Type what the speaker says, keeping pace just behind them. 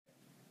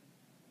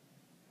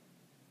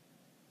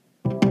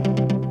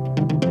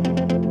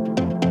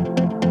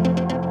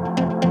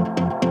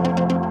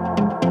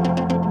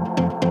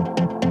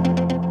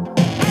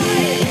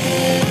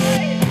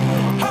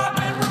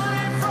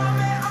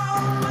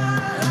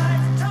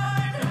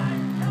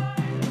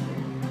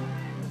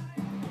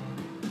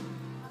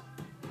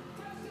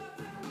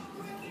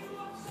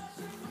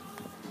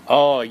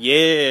Oh,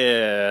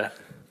 yeah.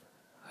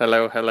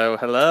 Hello, hello,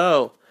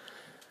 hello.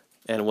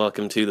 And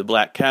welcome to the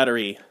Black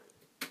Cattery.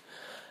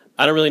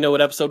 I don't really know what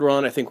episode we're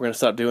on. I think we're going to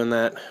stop doing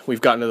that. We've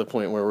gotten to the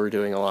point where we're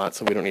doing a lot,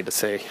 so we don't need to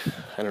say,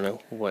 I don't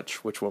know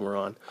which one we're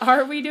on.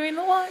 Are we doing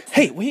a lot?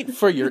 Hey, wait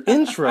for your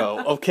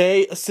intro,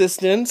 okay?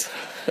 Assistant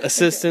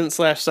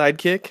slash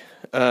sidekick.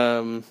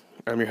 I'm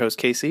your host,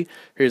 Casey.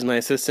 Here's my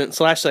assistant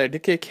slash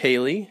sidekick,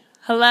 Haley.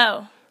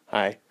 Hello.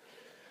 Hi.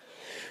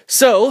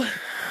 So,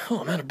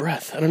 I'm out of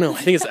breath. I don't know. I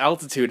think it's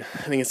altitude.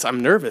 I'm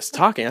nervous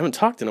talking. I haven't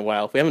talked in a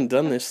while. We haven't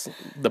done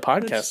the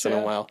podcast in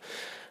a while.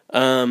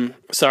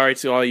 Sorry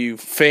to all you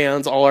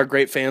fans, all our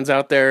great fans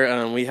out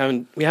there. We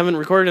haven't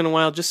recorded in a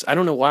while. Just, I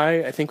don't know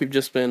why. I think we've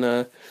just been,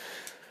 I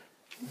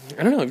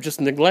don't know. We've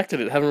just neglected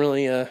it. Haven't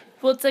really,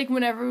 Well, it's like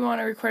whenever we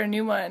want to record a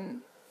new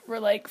one, we're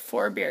like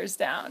 4 beers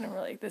down and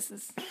we're like, this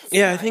is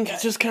yeah, I think good.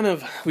 It's just kind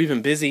of, we've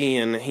been busy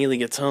and Haley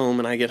gets home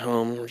and I get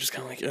home and we're just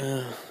kind of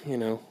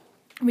like,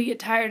 We get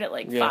tired at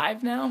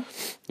 5 now.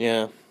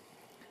 Yeah.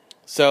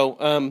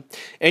 So,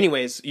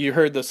 anyways, you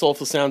heard the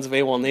soulful sounds of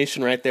AWOL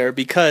Nation right there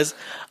because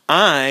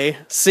I'm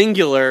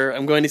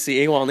going to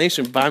see AWOL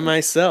Nation by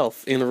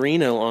myself in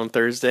Reno on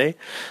Thursday.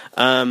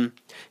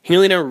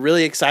 Haley and I were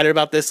really excited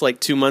about this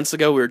 2 months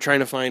ago. We were trying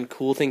to find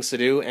cool things to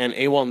do, and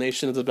AWOL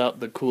Nation is about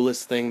the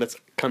coolest thing that's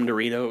come to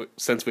Reno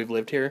since we've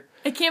lived here.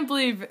 I can't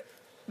believe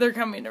they're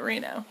coming to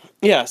Reno.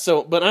 Yeah,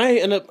 but I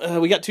end up,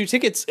 we got 2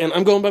 tickets, and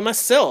I'm going by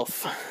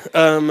myself.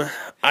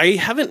 I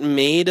haven't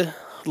made,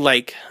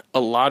 a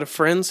lot of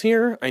friends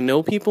here. I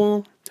know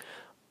people.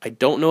 I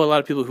don't know a lot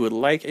of people who would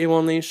like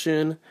AWOL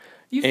Nation.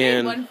 You've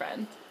made one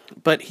friend.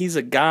 But he's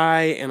a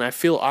guy, and I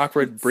feel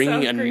awkward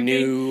bringing a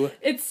new...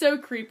 It's so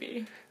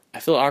creepy. I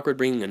feel awkward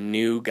bringing a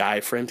new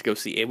guy friend to go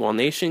see AWOL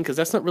Nation, because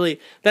that's not really...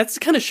 That's the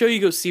kind of show you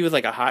go see with,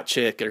 a hot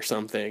chick or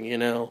something,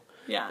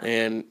 Yeah.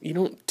 And,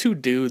 2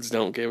 dudes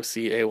don't go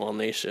see AWOL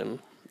Nation.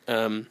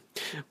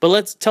 But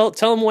let's tell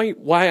them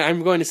why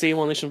I'm going to see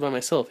AWOL Nation by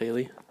myself,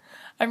 Haley.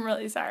 I'm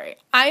really sorry.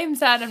 I am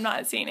sad I'm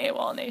not seeing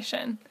AWOL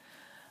Nation.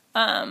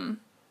 And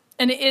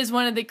it is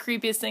one of the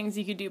creepiest things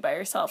you could do by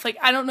yourself.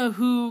 I don't know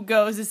who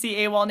goes to see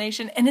AWOL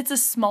Nation, and it's a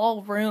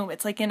small room.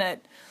 It's in a...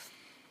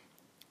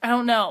 I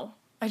don't know.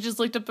 I just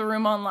looked up the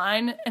room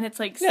online, and it's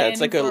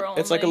it's like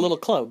a little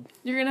club.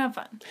 You're gonna have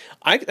fun.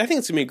 I think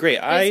it's gonna be great.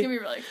 It's gonna be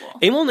really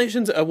cool. AWOL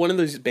Nation's one of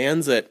those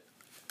bands that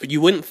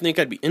you wouldn't think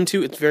I'd be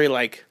into. It's very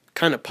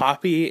kind of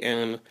poppy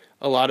and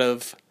a lot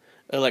of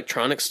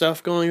electronic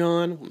stuff going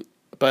on,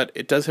 but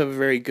it does have a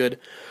very good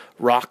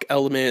rock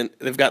element.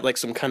 They've got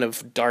some kind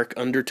of dark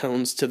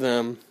undertones to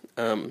them.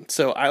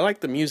 So I like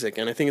the music,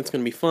 and I think it's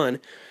gonna be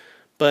fun.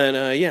 But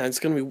it's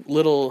gonna be a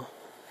little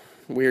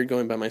weird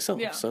going by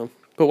myself. Yeah. So,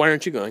 but why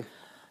aren't you going?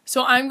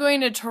 So I'm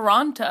going to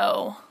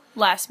Toronto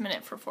last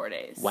minute for 4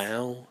 days.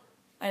 Wow.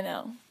 I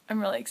know.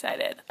 I'm really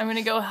excited. I'm going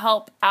to go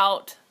help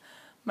out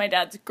my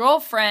dad's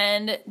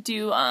girlfriend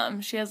do,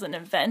 she has an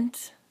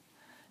event.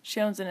 She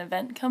owns an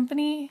event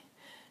company,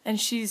 and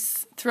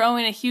she's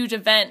throwing a huge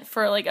event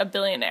for, a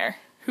billionaire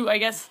who I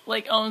guess,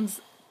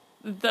 owns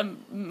the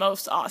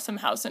most awesome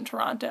house in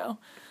Toronto.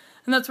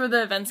 And that's where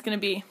the event's going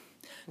to be.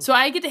 So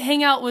I get to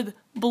hang out with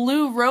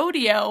Blue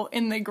Rodeo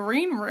in the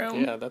green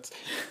room. Yeah,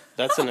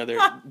 that's another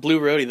Blue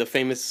Rodeo, the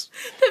famous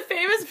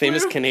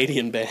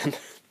Canadian band.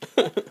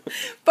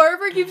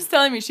 Barbara keeps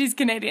telling me she's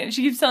Canadian.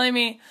 She keeps telling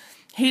me,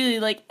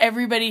 Haley,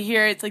 everybody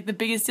here, it's the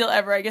biggest deal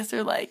ever. I guess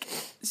they're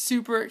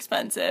super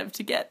expensive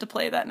to get to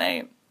play that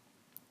night.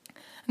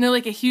 And they're a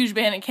huge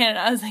band in Canada.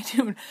 I was like,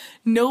 dude,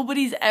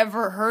 nobody's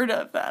ever heard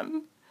of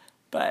them.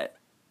 But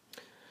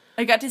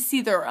I got to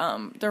see their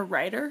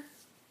writer.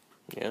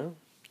 Yeah.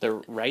 The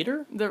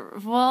writer?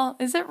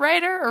 Is it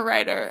writer or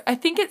writer? I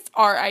think it's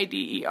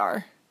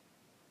RIDER.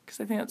 Because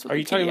I think that's what. Are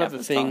you talking about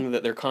the thing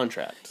that their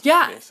contract?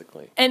 Yeah.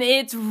 Basically. And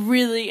it's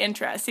really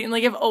interesting.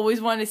 I've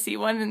always wanted to see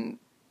one in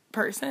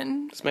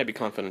person. This might be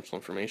confidential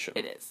information.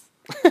 It is.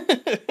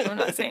 I'm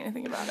not saying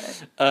anything about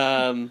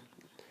it.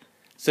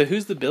 So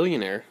who's the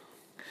billionaire?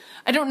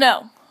 I don't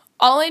know.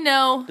 All I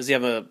know... Does he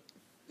have a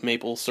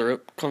maple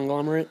syrup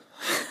conglomerate?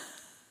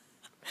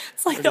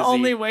 It's the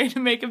only way to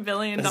make $1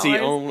 billion. Does he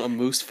own a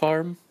moose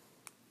farm?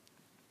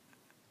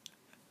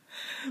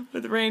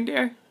 With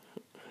reindeer?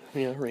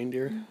 Yeah,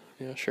 reindeer.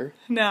 Yeah, sure.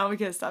 No, we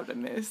could have stopped at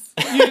moose.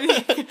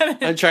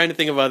 I'm trying to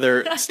think of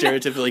other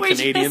stereotypically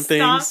Canadian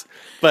things,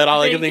 but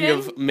all I can think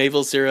of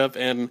maple syrup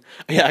and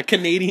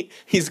Canadian.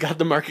 He's got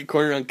the market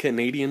corner on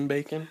Canadian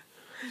bacon.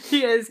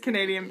 He is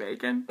Canadian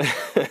bacon.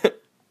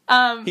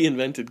 He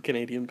invented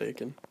Canadian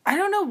bacon. I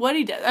don't know what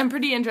he does. I'm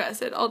pretty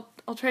interested. I'll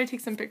try to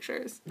take some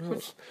pictures,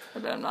 which I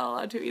bet I'm not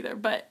allowed to either.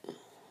 But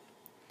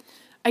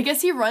I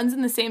guess he runs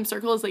in the same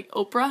circle as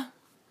Oprah.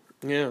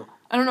 Yeah.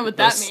 I don't know what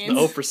that means. The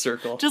Oprah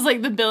circle. Just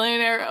the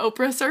billionaire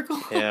Oprah circle.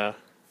 Yeah,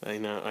 I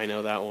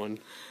know that one.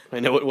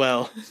 I know it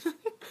well.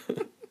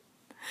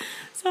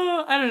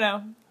 So I don't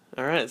know.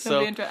 All right,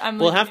 so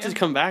we'll have to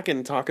come back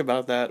and talk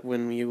about that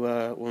when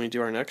we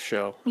do our next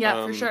show.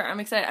 Yeah, for sure. I'm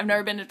excited. I've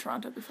never been to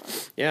Toronto before.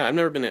 Yeah, I've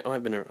never been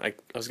to. I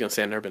was gonna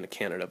say I've never been to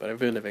Canada, but I've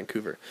been to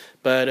Vancouver.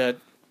 But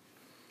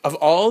Of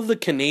all the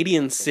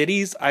Canadian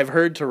cities, I've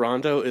heard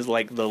Toronto is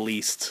like the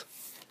least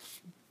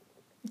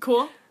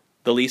Cool.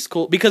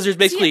 cool because there's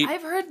basically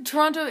I've heard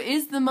Toronto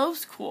is the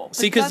most cool.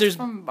 see because there's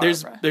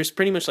there's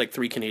pretty much like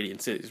 3 Canadian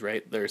cities,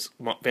 right? There's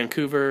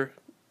Vancouver,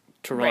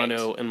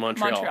 Toronto, and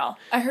Montreal.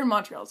 I heard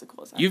Montreal's the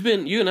coolest. You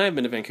and I have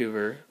been to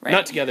Vancouver, Right.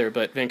 not together,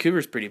 but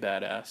Vancouver's pretty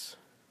badass.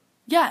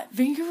 Yeah,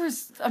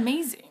 Vancouver's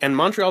amazing. And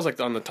Montreal's like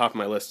on the top of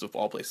my list of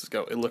all places to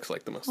go. It looks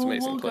like the most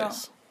amazing we'll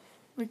place. Go.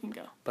 We can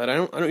go. But I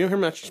don't hear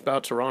much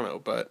about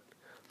Toronto, but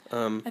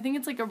I think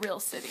it's like a real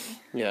city.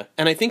 yeah.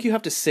 And I think you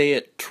have to say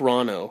it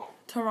Toronto.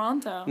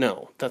 Toronto.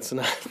 No, that's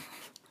not.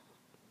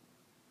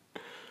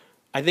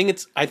 I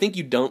think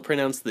you don't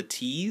pronounce the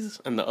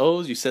T's and the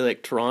O's. You say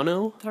like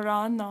Toronto.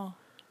 Toronto.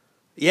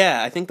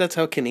 Yeah, I think that's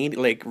how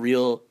Canadian, like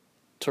real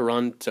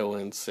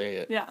Torontoans say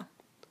it. Yeah.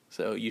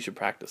 So you should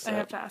practice that. I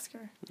have to ask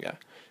her. Yeah.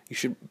 You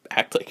should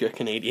act like you're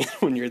Canadian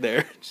when you're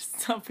there. Just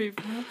tell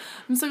people,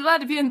 I'm so glad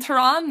to be in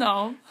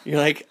Toronto. You're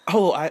like,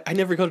 oh, I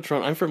never go to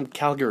Toronto. I'm from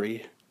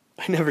Calgary.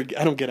 I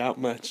don't get out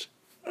much.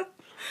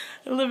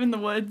 I live in the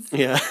woods.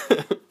 Yeah.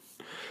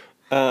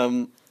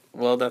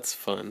 Well, that's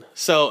fun.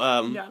 So,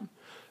 Yeah.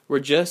 we're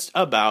just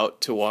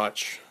about to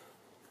watch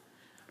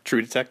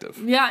True Detective.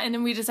 Yeah, and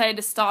then we decided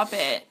to stop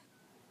it.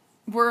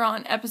 We're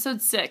on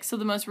episode 6, so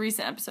the most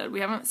recent episode. We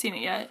haven't seen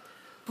it yet.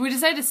 But we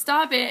decided to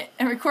stop it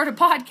and record a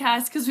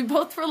podcast because we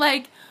both were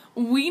like,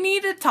 we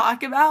need to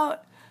talk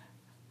about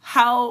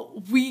how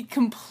we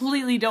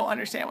completely don't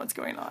understand what's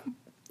going on.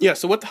 Yeah,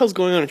 so what the hell's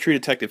going on in True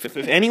Detective? If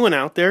anyone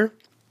out there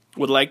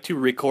would like to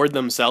record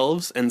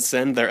themselves and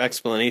send their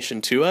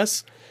explanation to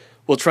us,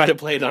 we'll try to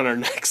play it on our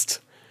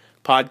next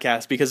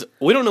podcast because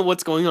we don't know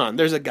what's going on.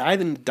 There's a guy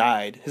that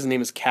died. His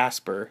name is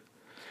Casper.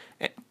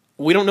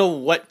 We don't know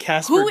what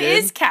Casper did. Who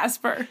is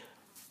Casper?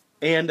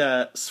 And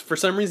for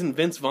some reason,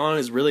 Vince Vaughn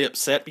is really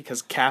upset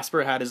because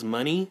Casper had his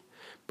money,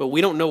 but we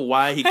don't know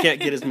why he can't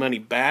get his money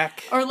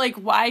back. Or like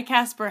why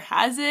Casper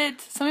has it.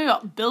 Something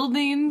about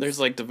buildings. There's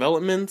like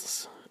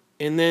developments,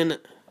 and then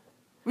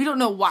We don't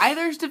know why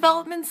there's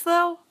developments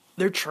though.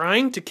 they're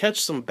trying to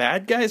catch some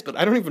bad guys, but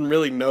I don't even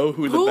really know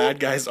who the bad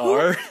guys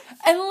are.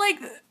 And like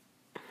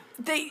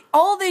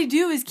all they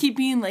do is keep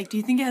being like, do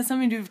you think it has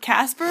something to do with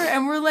Casper?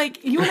 And we're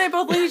like, you and I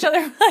both look at each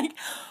other like,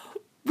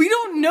 we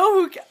don't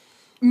know who.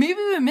 Maybe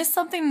we missed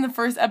something in the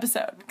first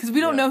episode because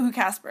we don't know who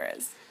Casper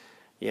is.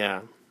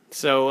 Yeah.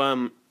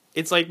 So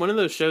it's like one of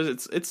those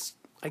shows. It's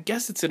I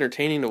guess it's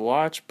entertaining to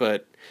watch,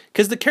 but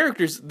because the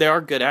characters, they are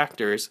good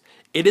actors,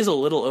 it is a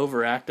little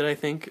overacted. I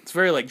think it's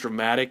very like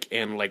dramatic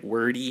and like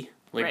wordy,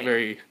 like Right.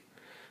 very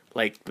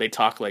like they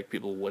talk like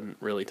people wouldn't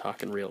really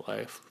talk in real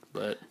life.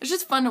 But It's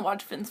just fun to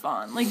watch Vince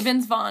Vaughn. Like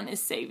Vince Vaughn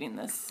is saving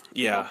this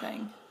Yeah. whole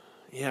thing.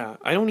 yeah,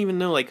 I don't even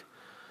know like.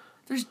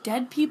 There's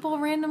dead people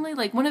randomly.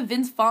 Like one of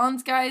Vince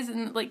Vaughn's guys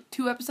in like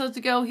 2 episodes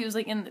ago, he was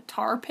like in the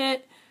tar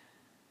pit.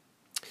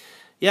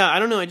 Yeah, I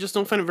don't know. I just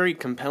don't find it very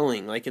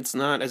compelling. Like, it's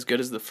not as good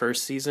as the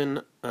first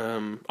season.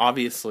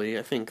 Obviously,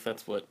 I think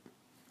that's what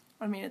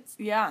I mean,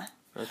 they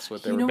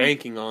they were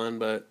banking on.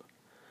 But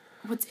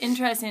what's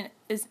interesting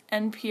is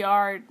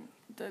NPR,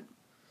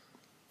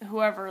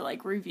 whoever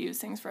like reviews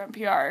things for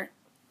NPR,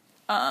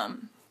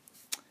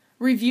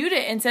 reviewed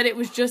it and said it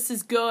was just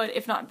as good,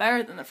 if not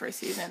better, than the first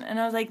season. And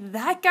I was like,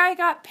 that guy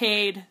got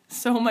paid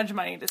so much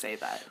money to say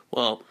that.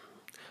 well,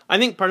 I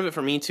think part of it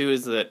for me too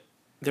is that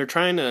they're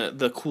trying to.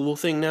 The cool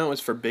thing now is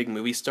for big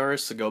movie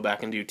stars to go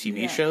back and do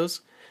TV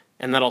shows,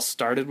 and that all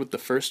started with the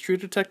first True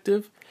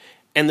Detective,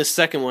 and the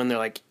second one they're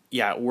like,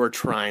 yeah, we're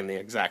trying the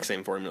exact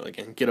same formula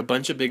again. Get a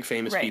bunch of big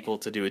famous people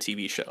to do a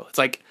TV show. It's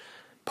like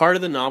part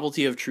of the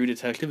novelty of True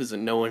Detective is that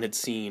no one had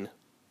seen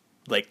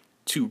like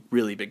 2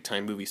 really big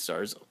time movie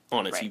stars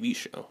on a TV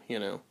show, you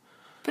know.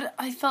 But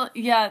I felt,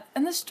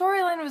 and the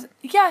storyline was,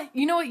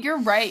 you know what, you're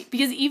right.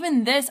 Because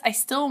even this, I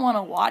still want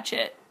to watch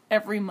it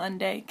every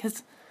Monday.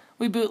 Because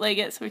we bootleg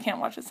it, so we can't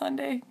watch it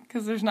Sunday.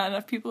 Because there's not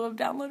enough people who have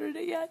downloaded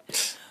it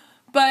yet.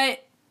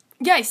 But,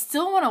 yeah, I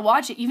still want to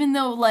watch it, even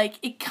though, like,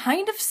 it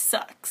kind of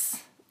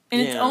sucks.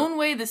 In its own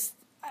way,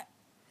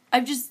 I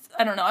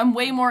don't know, I'm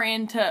way more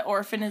into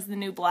Orphan is the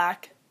New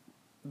Black.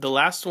 The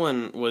last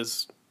one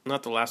was...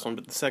 Not the last one,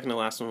 but the second to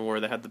last one where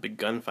they had the big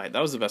gunfight.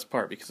 That was the best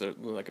part because it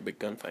was like a big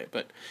gunfight.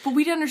 But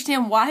we didn't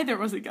understand why there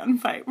was a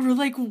gunfight. We were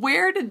like,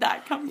 where did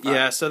that come from?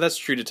 yeah, so that's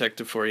True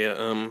Detective for you.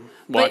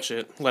 Watch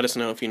it. Let us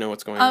know if you know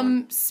what's going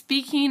on.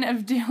 Speaking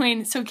of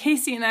doing... So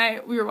Casey and I,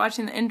 we were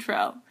watching the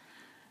intro.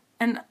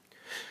 And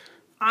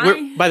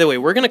by the way,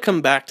 we're going to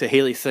come back to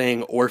Haley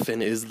saying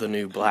Orphan is the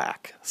New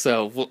Black.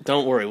 So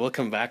don't worry, we'll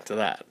come back to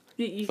that.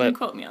 You can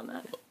quote me on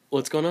that.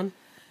 What's going on?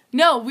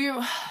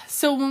 No,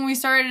 so when we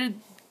started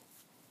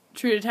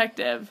True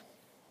Detective,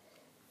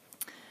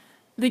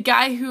 the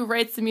guy who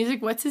writes the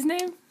music, what's his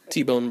name?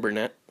 T-Bone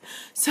Burnett.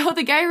 So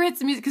the guy who writes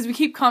the music, because we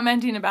keep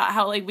commenting about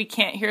how like we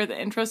can't hear the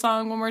intro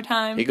song one more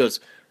time. He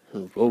goes,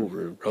 row,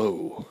 row,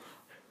 row,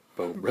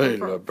 row,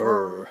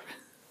 row,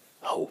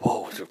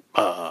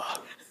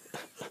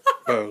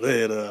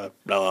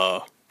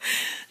 row.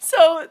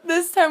 So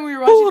this time we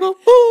were watching.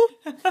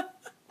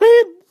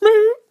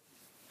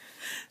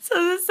 So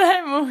this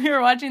time when we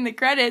were watching the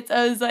credits,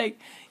 I was like,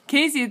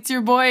 Casey, it's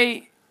your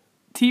boy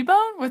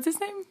T-Bone? What's his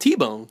name?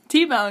 T-Bone.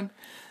 T-Bone.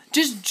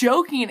 Just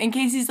joking. And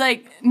Casey's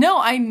like, no,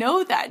 I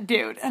know that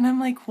dude. And I'm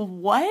like,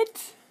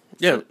 what?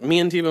 Yeah, me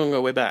and T-Bone go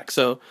way back.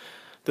 So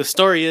the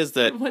story is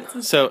that...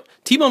 So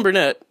T-Bone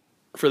Burnett,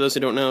 for those who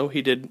don't know,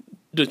 he did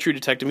the True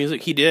Detective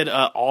music. He did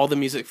all the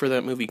music for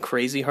that movie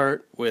Crazy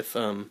Heart with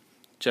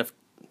Jeff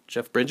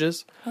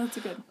Bridges. Oh, that's a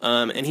good.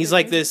 And he's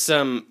like this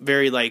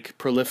very like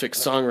prolific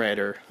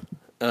songwriter.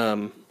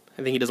 I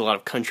think he does a lot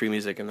of country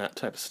music and that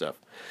type of stuff.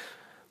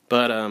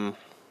 But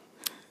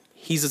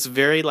he's this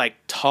very like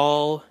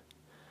tall,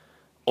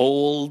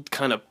 old,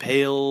 kind of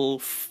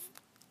pale,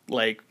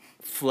 like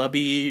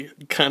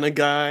flubby kind of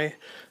guy.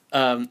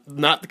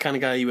 Not the kind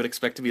of guy you would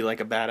expect to be like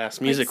a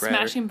badass music writer.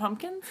 Smashing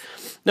Pumpkins?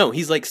 No,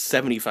 he's like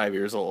 75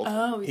 years old.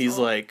 Oh, he's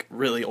old. like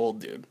really old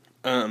dude.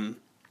 And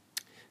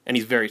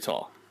he's very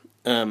tall.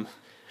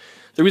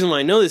 The reason why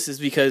I know this is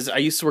because I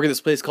used to work at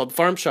this place called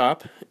Farm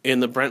Shop in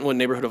the Brentwood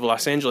neighborhood of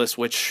Los Angeles,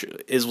 which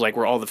is like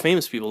where all the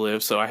famous people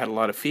live. So I had a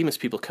lot of famous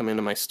people come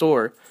into my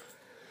store.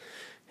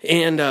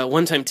 And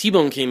one time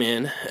T-Bone came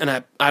in,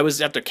 and I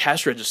was at the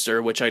cash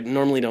register, which I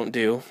normally don't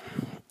do.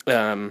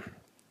 And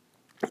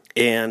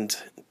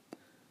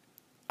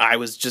I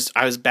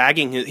was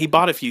bagging he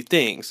bought a few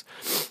things,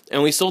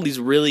 and we sold these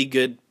really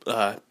good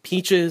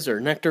peaches or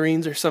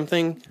nectarines or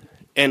something,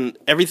 and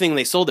everything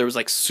they sold there was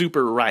like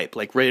super ripe,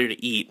 like ready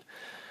to eat.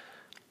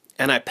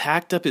 And I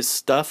packed up his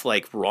stuff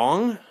like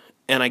wrong,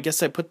 and I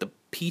guess I put the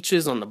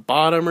peaches on the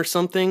bottom or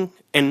something,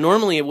 and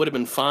normally it would have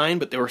been fine,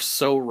 but they were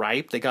so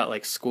ripe they got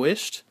like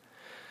squished.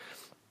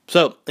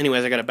 So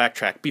anyways, I got to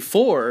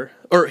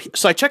backtrack.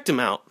 So I checked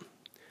him out,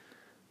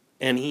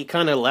 and he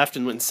kind of left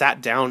and went and sat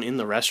down in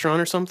the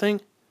restaurant or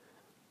something.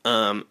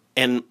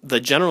 And the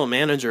general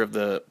manager of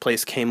the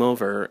place came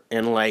over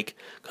and like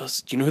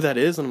goes, "Do you know who that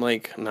is?" And I'm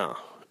like, "No."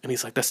 And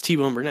he's like, "That's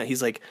T-Bone Burnett.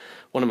 He's like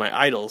one of my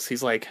idols.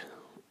 He's like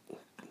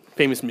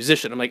famous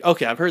musician." I'm like,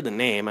 "Okay, I've heard the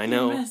name. I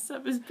know." Messed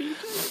up his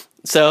peaches.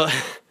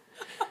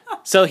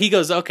 So he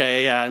goes,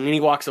 "Okay, yeah," and then he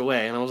walks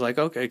away, and I was like,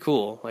 "Okay,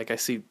 cool. Like I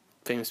see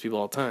famous people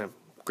all the time.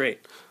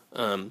 Great."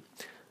 And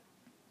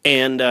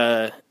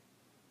a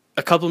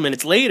couple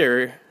minutes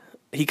later,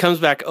 he comes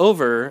back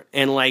over,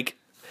 and like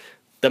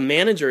the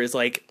manager is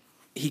like,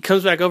 he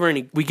comes back over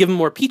and we give him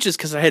more peaches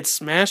because I had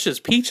smashed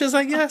his peaches,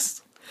 I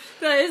guess.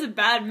 That is a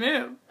bad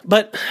move.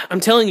 But I'm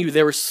telling you,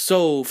 they were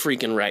so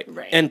freaking ripe.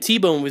 Right. And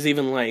T-Bone was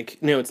even like,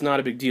 "No, it's not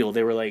a big deal."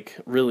 They were like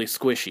really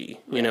squishy.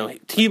 You know,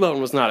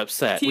 T-Bone was not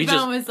upset.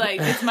 T-Bone was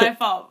like, "It's my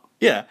fault."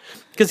 Yeah,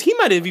 because he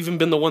might have even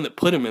been the one that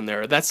put him in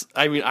there.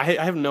 I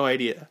have no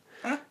idea.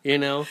 You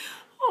know?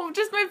 Oh,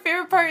 just my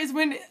favorite part is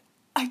when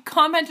I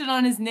commented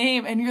on his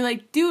name and you're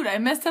like, "Dude, I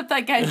messed up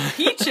that guy's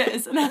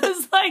peaches." And I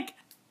was like,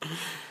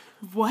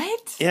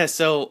 what? Yeah,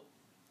 so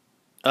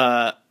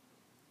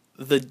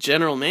the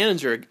general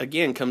manager,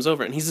 again, comes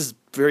over, and he's this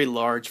very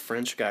large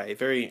French guy,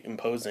 very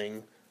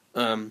imposing.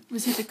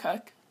 Was he the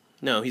cook?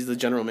 No, he's the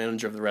general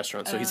manager of the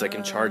restaurant, so he's like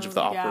in charge of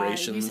the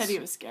operations you said he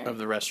was scared. of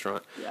the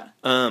restaurant. Yeah.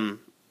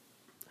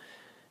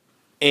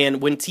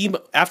 And when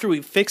after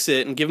we fix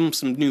it and give him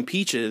some new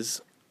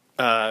peaches,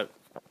 the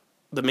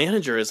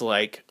manager is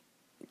like,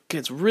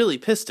 gets really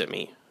pissed at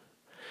me.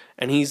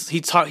 And he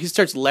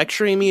starts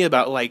lecturing me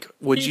about like,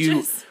 would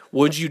you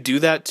do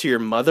that to your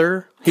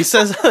mother? He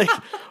says like,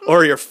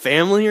 or your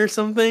family or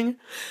something.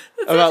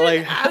 That's about such like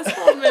an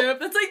asshole move.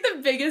 That's like the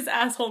biggest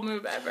asshole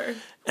move ever.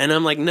 And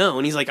I'm like, no.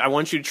 And he's like, I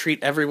want you to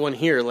treat everyone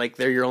here like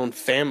they're your own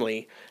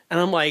family. And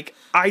I'm like,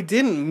 I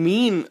didn't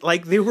mean,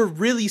 like, they were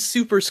really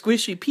super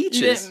squishy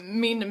peaches. You didn't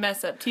mean to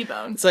mess up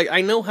T-Bone. It's like, I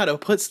know how to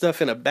put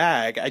stuff in a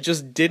bag. I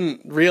just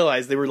didn't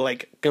realize they were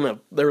like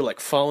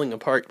falling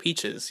apart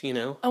peaches, you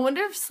know? I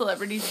wonder if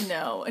celebrities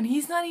know. And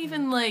he's not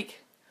even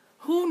like,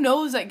 who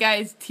knows that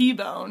guy's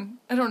T-Bone?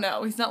 I don't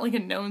know. He's not like a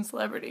known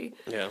celebrity.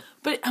 Yeah.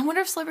 But I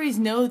wonder if celebrities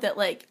know that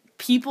like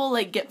people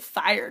like get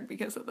fired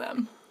because of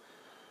them.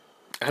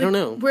 I don't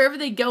know. Wherever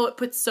they go, it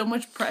puts so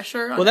much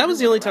pressure on. Well, that was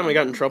the only time I around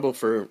got in trouble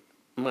for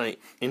my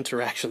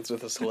interactions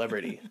with a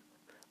celebrity.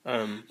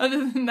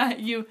 Other than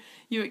that, you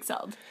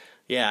excelled.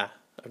 Yeah.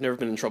 I've never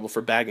been in trouble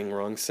for bagging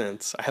wrong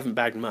since. I haven't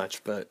bagged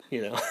much, but,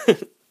 you know.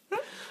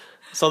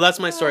 So that's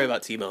my story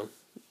about T-Bone.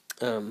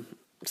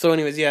 So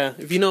anyways, yeah,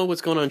 if you know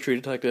what's going on in True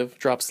Detective,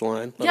 drop us a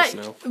line. Let us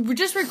know.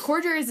 Just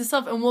record your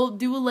stuff and we'll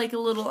do like a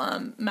little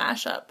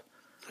mashup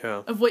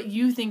of what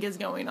you think is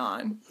going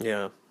on.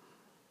 Yeah.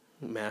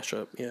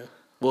 Mashup, yeah.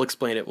 We'll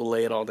explain it. We'll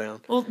lay it all down.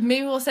 Well,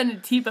 maybe we'll send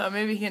it to T-Bone.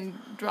 Maybe he can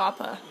drop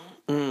a...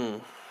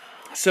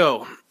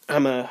 So,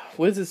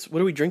 what is this?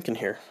 What are we drinking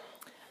here?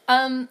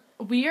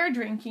 We are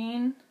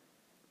drinking...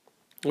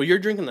 Well, you're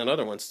drinking that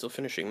other one. Still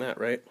finishing that,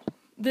 right?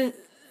 The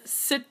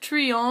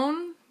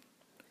Citron...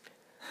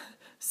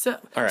 All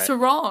right.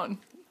 Saron.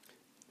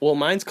 Well,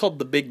 mine's called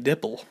the Big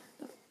Dipple.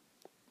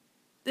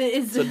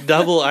 It's a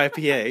double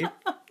IPA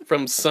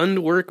from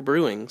Sundwork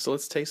Brewing. So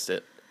let's taste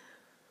it.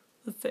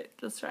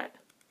 Let's try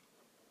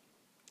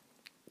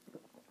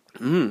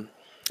it.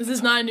 This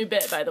is not a new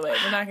bit, by the way.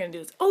 We're not going to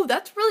do this. Oh,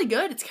 that's really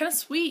good. It's kind of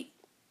sweet.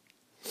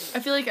 I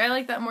feel like I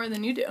like that more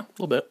than you do. A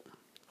little bit.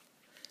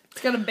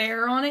 It's got a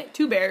bear on it.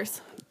 2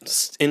 bears.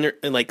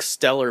 Like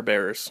stellar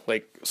bears,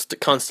 like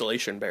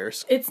constellation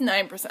bears. It's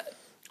 9%.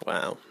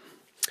 Wow.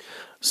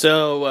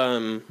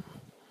 So,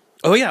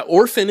 oh yeah,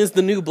 Orphan is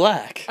the new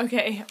black.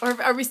 Okay,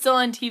 or are we still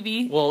on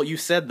TV? Well, you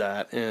said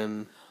that,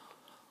 and...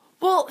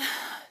 Well,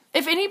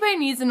 if anybody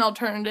needs an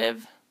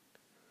alternative,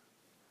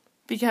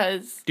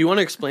 because... Do you want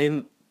to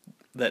explain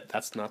that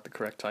that's not the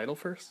correct title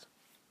first?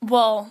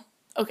 Well,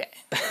 okay.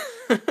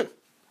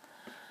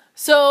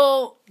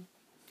 So,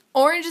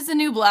 Orange is the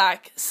New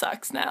Black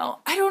sucks now.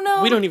 I don't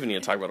know. We don't even need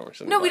to talk about Orange is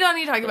the New No, Black. we don't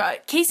need to talk about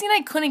it. Casey and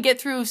I couldn't get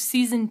through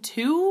season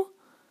 2.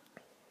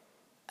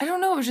 I don't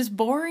know, it was just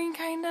boring,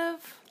 kind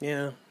of.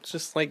 Yeah, it's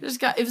just like...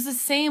 It was the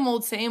same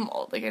old.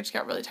 Like, I just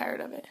got really tired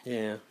of it.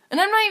 Yeah.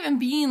 And I'm not even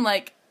being,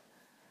 like,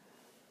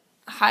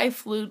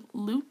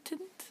 highfalutin.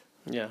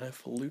 Yeah,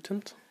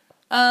 highfalutin.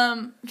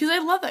 Because I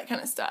love that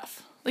kind of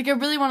stuff. Like, I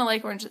really want to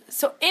like Orange.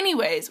 So,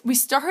 anyways, we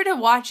started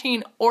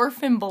watching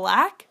Orphan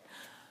Black,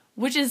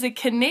 which is a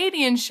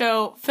Canadian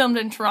show filmed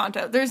in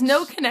Toronto. There's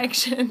no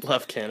connection.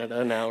 Love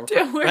Canada now.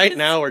 Dude, right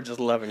now, we're just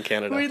loving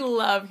Canada. We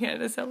love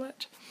Canada so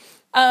much.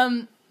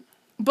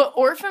 But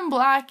Orphan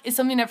Black is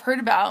something I've heard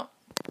about.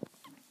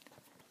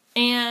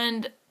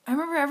 And I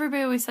remember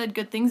everybody always said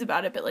good things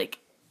about it, but, like,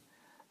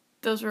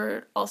 those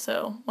were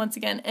also, once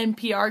again,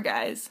 NPR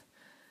guys.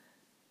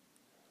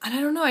 And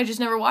I don't know, I just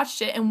never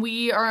watched it. And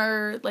we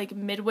are, like,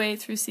 midway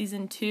through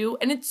season 2,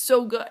 and it's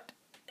so good.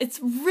 It's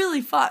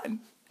really fun.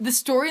 The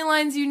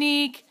storyline's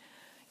unique.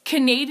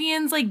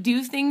 Canadians, like,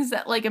 do things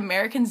that, like,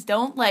 Americans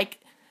don't.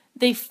 Like,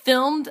 they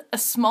filmed a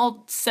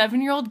small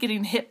 7-year-old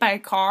getting hit by a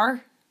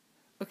car.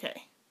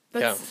 Okay.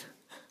 Yeah.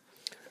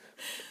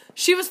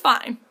 She was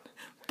fine.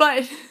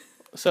 But...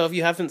 So if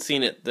you haven't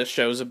seen it, the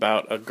show's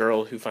about a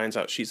girl who finds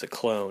out she's a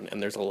clone,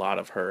 and there's a lot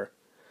of her.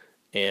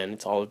 And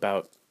it's all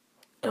about...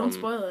 Don't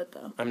spoil it,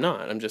 though. I'm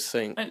not. I'm just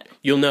saying. I know.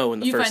 You'll know in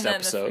the You first find that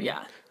episode.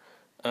 yeah.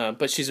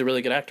 But she's a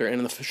really good actor,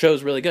 and the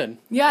show's really good.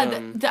 Yeah,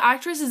 the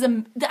actress is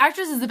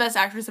the best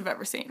actress I've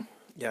ever seen.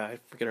 Yeah, I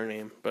forget her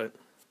name, but...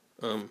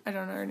 I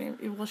don't know her name.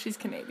 Well, she's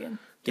Canadian.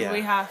 Do Yeah. we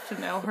have to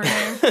know her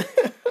name?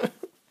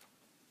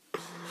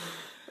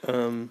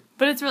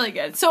 But it's really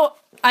good. So,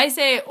 I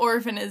say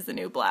Orphan is the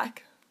new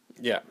Black.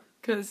 Yeah,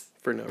 Because...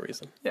 for no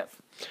reason. Yeah.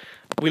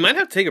 We might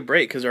have to take a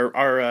break, because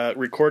our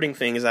recording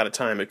thing is out of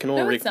time. It can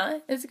only... No, it's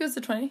not. It goes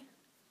to 20.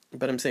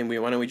 But I'm saying,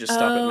 why don't we just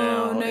stop it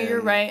now? Oh, no, you're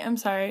right. I'm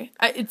sorry.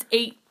 It's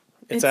 8.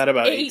 It's at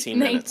about 18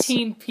 minutes.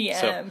 19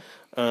 p.m.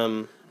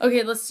 So,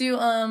 okay, let's do,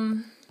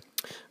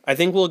 I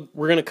think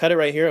we're going to cut it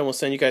right here, and we'll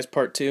send you guys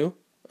part 2.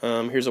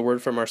 Here's a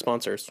word from our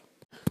sponsors.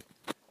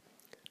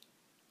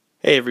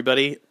 Hey,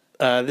 everybody.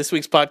 This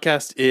week's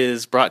podcast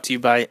is brought to you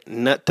by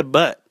Nut to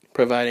Butt,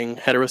 providing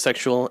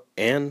heterosexual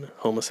and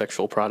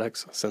homosexual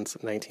products since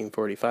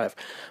 1945.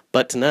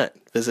 Butt to Nut.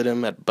 Visit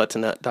them at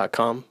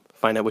buttonut.com.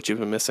 Find out what you've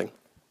been missing.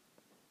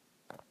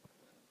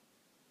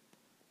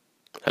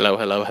 Hello,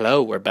 hello,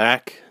 hello. We're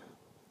back.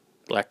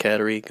 Black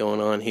Cattery going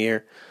on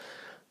here.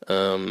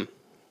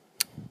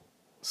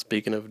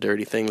 Speaking of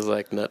dirty things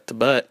like nut to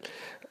butt,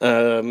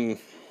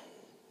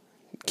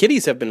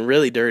 kitties have been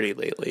really dirty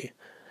lately.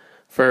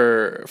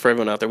 For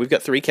everyone out there, we've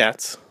got 3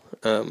 cats.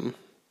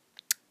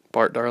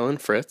 Bart, Darla,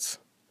 and Fritz.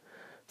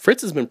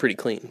 Fritz has been pretty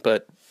clean,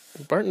 but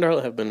Bart and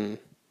Darla have been...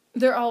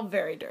 They're all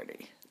very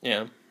dirty.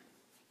 Yeah.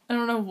 I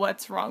don't know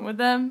what's wrong with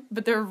them,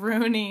 but they're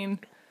ruining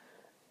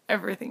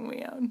everything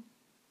we own.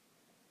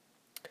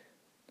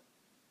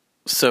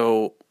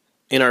 So,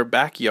 in our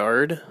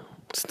backyard,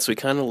 since we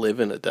kind of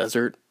live in a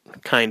desert,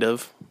 kind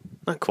of,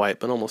 not quite,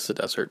 but almost a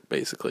desert,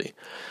 basically.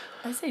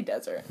 I say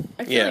desert.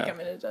 I feel like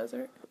I'm in a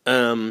desert.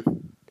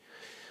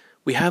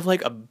 We have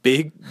like a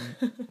big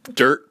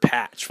dirt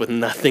patch with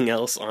nothing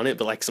else on it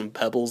but like some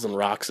pebbles and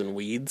rocks and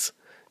weeds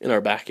in our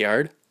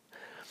backyard.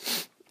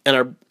 And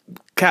our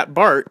cat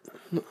Bart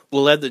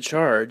led the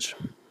charge,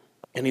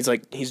 and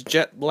he's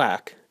jet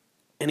black,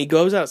 and he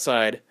goes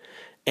outside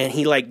and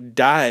he like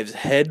dives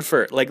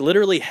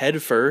literally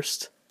head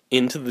first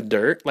into the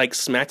dirt, like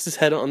smacks his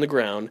head on the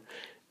ground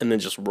and then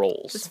just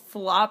rolls. Just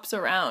flops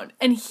around.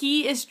 And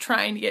he is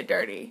trying to get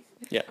dirty.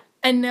 Yeah.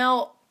 And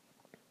now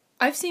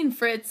I've seen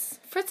Fritz.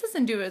 Fritz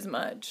doesn't do as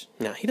much.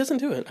 No, he doesn't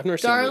do it. I've never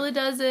seen it. Darla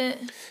does it.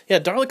 Yeah,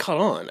 Darla caught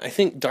on. I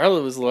think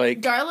Darla was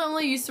like... Darla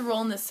only used to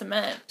roll in the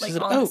cement. Like,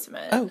 said, on the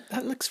cement. Oh,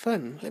 that looks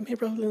fun. Let me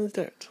roll in the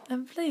dirt.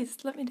 Please,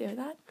 let me do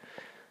that.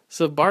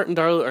 So Bart and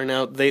Darla are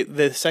now...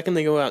 the second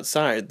they go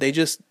outside, they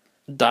just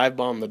dive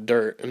bomb the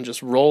dirt and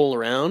just roll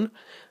around.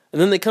 And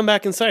then they come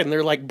back inside and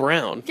they're like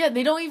brown. Yeah,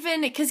 they don't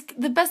even... Because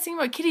the best thing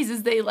about kitties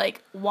is they,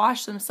 like,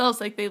 wash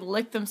themselves. Like, they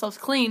lick themselves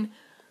clean.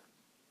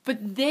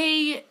 But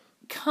they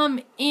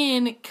come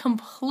in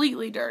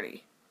completely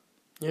dirty.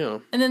 Yeah.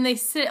 And then they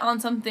sit on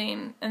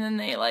something, and then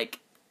they, like...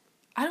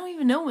 I don't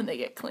even know when they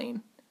get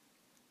clean.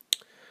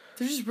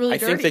 They're just really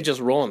dirty. I think they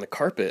just roll on the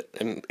carpet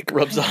and it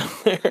rubs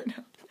off there. And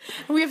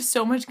we have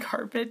so much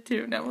carpet,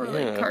 too. Now we're,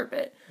 like,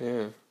 carpet.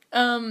 Yeah.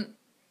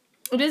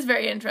 It is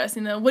very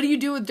interesting, though. What do you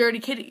do with dirty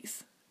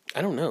kitties?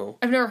 I don't know.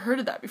 I've never heard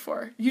of that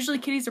before. Usually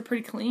kitties are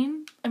pretty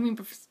clean. I mean,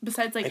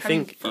 besides like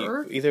having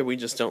fur. Either we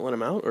just don't let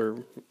them out,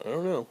 or I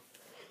don't know.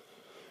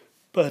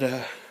 But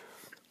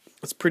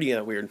it's pretty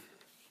weird.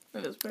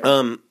 It is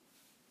weird.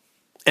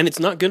 And it's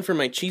not good for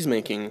my cheese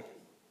making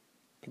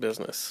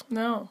business.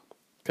 No.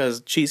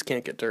 Because cheese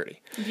can't get dirty.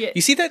 Yeah.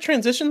 You see that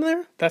transition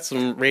there? That's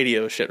some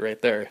radio shit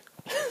right there.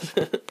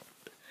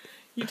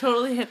 You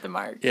totally hit the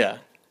mark. Yeah.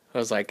 I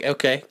was like,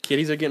 okay,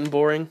 kitties are getting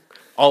boring.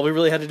 All we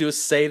really had to do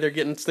was say they're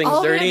getting things dirty.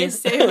 All we had to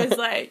say was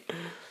like,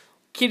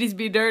 kitties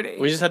be dirty.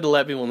 We just had to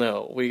let people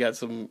know we got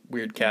some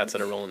weird cats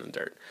that are rolling in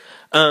dirt.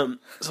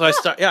 So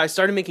I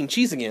started making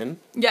cheese again.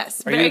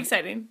 Yes, very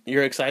exciting.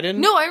 You're excited?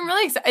 No, I'm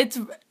really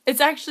excited.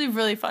 It's actually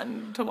really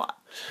fun to watch.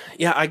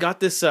 Yeah, I got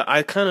this.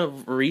 I kind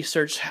of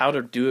researched how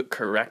to do it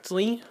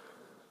correctly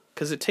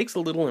because it takes a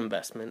little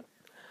investment.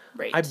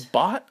 Right. I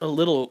bought a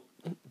little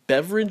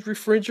beverage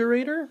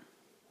refrigerator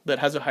that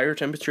has a higher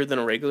temperature than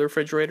a regular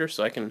refrigerator,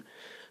 so I can,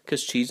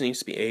 because cheese needs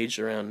to be aged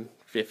around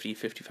 50,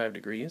 55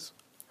 degrees.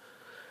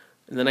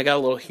 And then I got a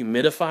little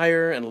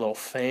humidifier and a little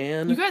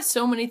fan. You got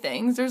so many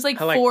things. There's like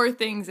 4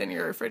 things in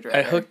your refrigerator.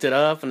 I hooked it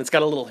up, and it's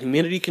got a little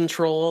humidity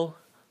control,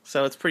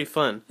 so it's pretty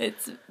fun.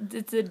 It's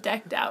a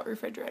decked out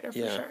refrigerator for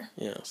sure.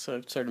 Yeah, so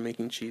I started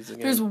making cheese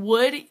again. There's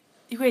wood.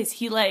 You guys,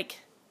 he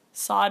like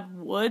sawed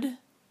wood.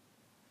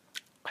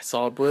 I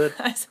sawed wood.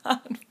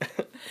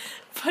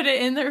 Put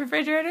it in the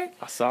refrigerator.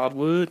 I sawed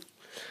wood.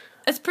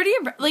 It's pretty,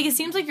 like, it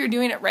seems like you're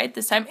doing it right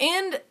this time.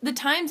 And the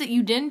times that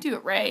you didn't do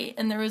it right,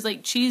 and there was,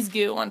 like, cheese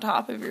goo on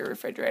top of your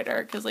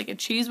refrigerator, because, like, a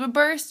cheese would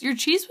burst, your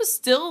cheese was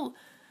still,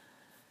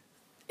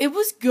 it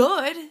was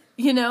good,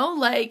 you know?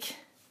 Like,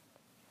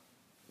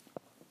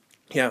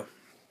 yeah.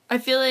 I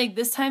feel like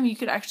this time you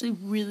could actually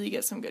really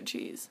get some good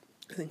cheese.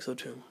 I think so,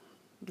 too.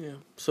 Yeah.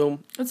 So.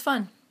 It's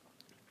fun.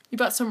 You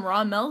bought some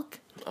raw milk?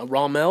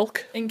 Raw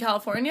milk? In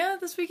California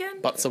this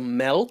weekend? Bought some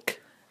milk.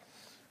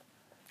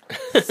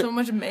 So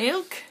much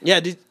milk? Yeah,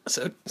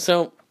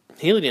 so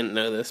Haley didn't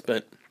know this,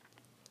 but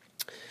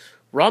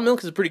raw milk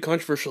is a pretty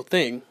controversial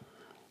thing,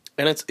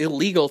 and it's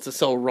illegal to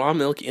sell raw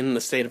milk in the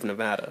state of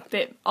Nevada.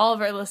 Babe, all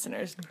of our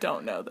listeners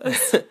don't know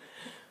this.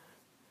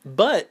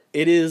 But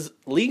it is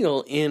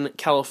legal in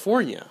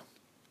California.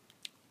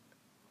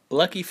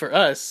 Lucky for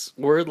us,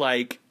 we're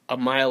like a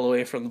mile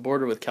away from the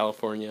border with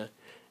California,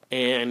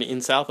 and in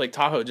South Lake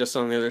Tahoe, just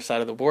on the other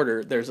side of the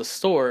border, there's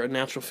a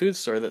natural food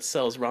store that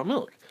sells raw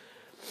milk.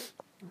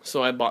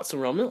 So I bought some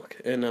raw milk,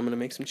 and I'm going to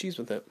make some cheese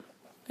with it.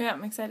 Yeah,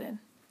 I'm excited.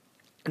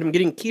 And I'm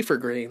getting kefir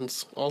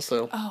grains,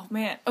 also. Oh,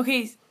 man.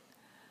 Okay,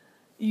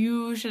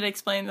 you should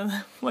explain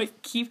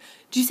what kefir...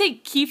 Did you say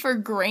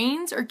kefir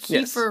grains or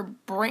kefir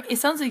brain? It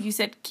sounds like you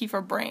said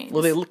kefir brains.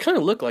 Well, they kind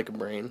of look like a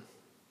brain.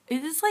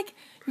 It is like...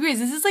 You guys,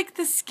 this is like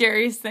the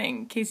scariest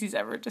thing Casey's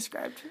ever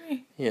described to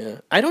me.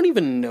 Yeah. I don't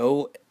even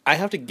know... I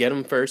have to get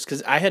them first,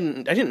 because I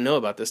didn't know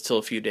about this till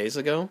a few days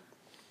ago.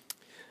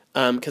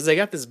 Because I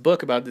got this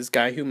book about this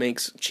guy who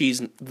makes cheese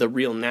the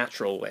real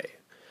natural way.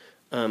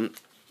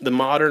 The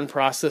modern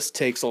process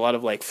takes a lot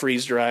of like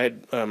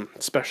freeze-dried,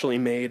 specially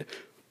made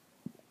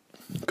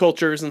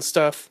cultures and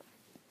stuff.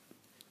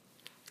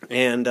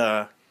 And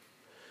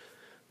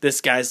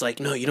this guy's like,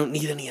 no, you don't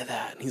need any of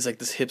that. And he's like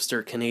this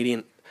hipster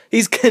Canadian.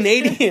 He's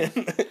Canadian.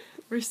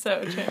 We're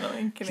so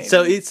channeling Canadian.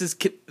 So it's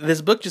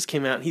this book just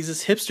came out. He's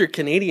this hipster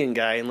Canadian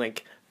guy in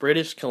like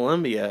British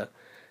Columbia.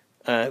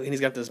 And he's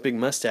got this big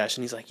mustache,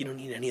 and he's like, you don't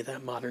need any of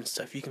that modern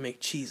stuff. You can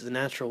make cheese the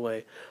natural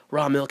way.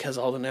 Raw milk has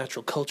all the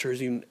natural cultures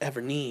you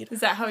ever need.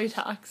 Is that how he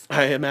talks?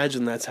 I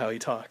imagine that's how he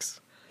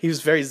talks. He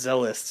was very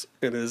zealous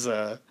in his,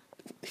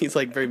 he's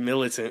like very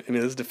militant in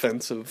his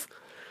defense of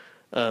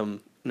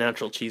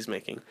natural cheese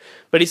making.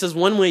 But he says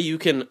one way you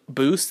can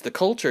boost the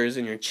cultures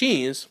in your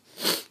cheese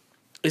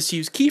is to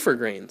use kefir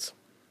grains.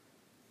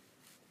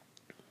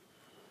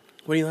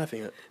 What are you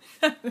laughing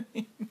at?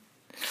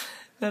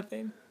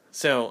 Nothing.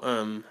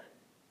 So,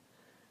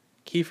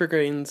 kefir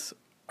grains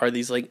are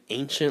these like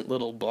ancient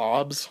little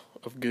blobs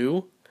of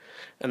goo,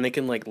 and they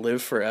can like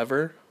live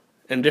forever,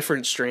 and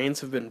different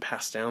strains have been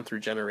passed down through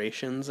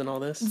generations and all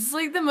this. It's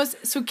like the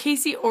most... So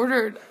Casey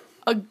ordered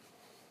a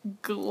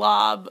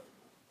glob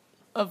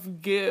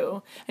of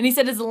goo, and he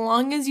said as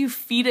long as you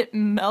feed it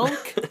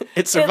milk,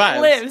 it survives.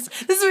 It lives.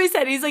 This is what he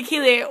said. He's like,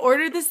 Haley, I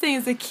ordered this thing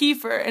as a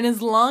kefir, and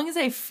as long as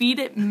I feed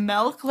it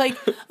milk, like,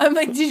 I'm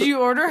like, did you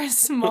order a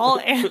small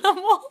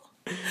animal?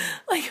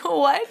 Like,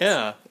 what?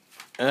 Yeah.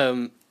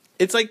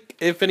 It's like,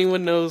 if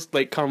anyone knows,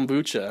 like,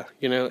 kombucha,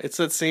 you know, it's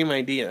that same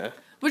idea.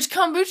 Which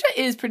kombucha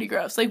is pretty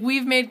gross. Like,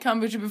 we've made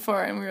kombucha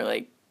before, and we were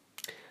like...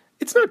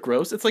 It's not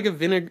gross. It's like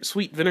a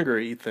sweet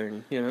vinegary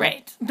thing, you know?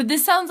 Right. But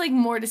this sounds like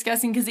more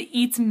disgusting because it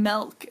eats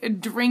milk.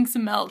 It drinks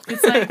milk.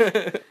 It's like...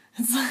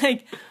 it's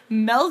like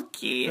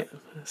milky.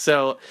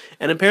 So,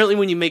 and apparently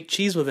when you make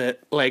cheese with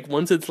it, like,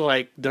 once it's,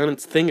 like, done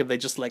its thing, they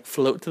just, like,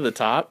 float to the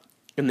top,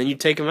 and then you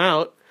take them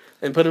out,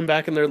 and put them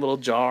back in their little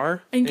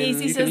jar. And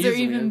Casey says they're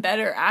even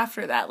better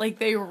after that. Like,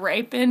 they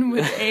ripen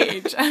with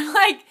age. I'm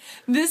like,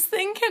 this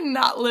thing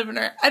cannot live in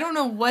her. I don't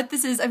know what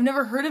this is. I've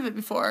never heard of it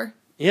before.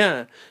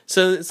 Yeah.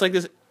 So it's like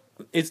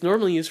It's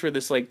normally used for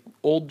this, like,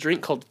 old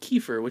drink called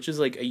kefir, which is,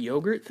 like, a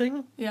yogurt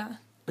thing. Yeah.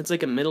 It's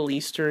like a Middle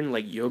Eastern,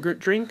 like, yogurt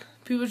drink.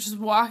 People just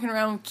walking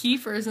around with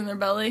kefirs in their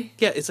belly.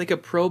 Yeah, it's like a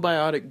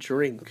probiotic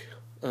drink.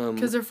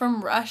 Because they're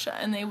from Russia,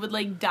 and they would,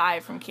 like,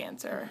 die from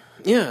cancer.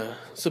 Yeah,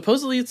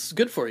 supposedly it's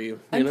good for you.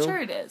 I'm sure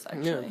it is,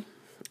 actually.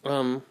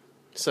 Yeah.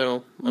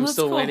 So I'm that's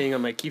still cool. waiting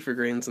on my kefir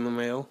grains in the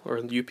mail or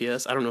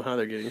UPS. I don't know how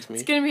they're getting to me.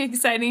 It's gonna be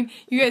exciting.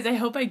 You guys, I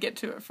hope I get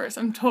to it first.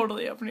 I'm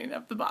totally opening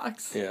up the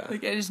box. Yeah.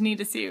 Like, I just need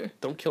to see you.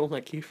 Don't kill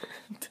my kefir.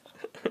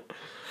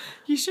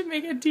 You should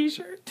make a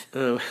t-shirt.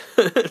 Oh,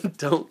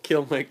 don't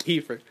kill my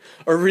kefir,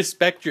 or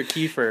respect your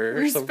kefir.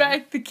 Or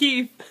Respect the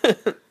Keith.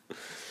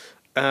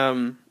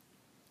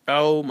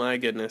 Oh my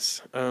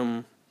goodness. I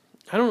don't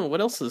know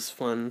what else is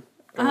fun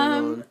going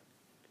on.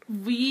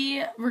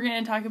 We were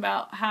gonna talk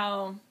about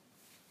how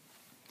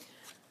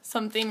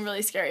something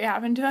really scary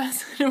happened to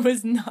us. It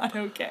was not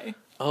okay.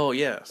 Oh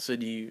yeah. So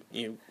do you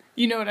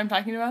You know what I'm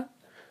talking about?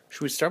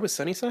 should we start with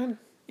Sunnyside?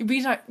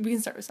 We can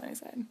start with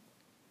Sunnyside.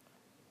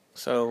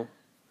 So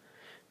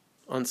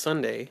on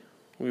Sunday,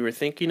 we were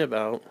thinking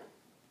about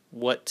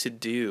what to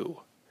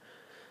do.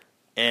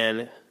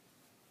 And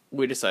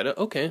we decided,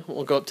 okay,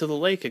 we'll go up to the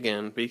lake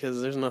again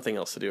because there's nothing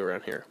else to do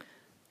around here.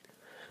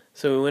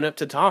 So we went up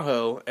to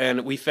Tahoe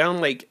and we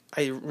found, like,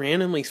 I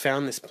randomly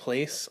found this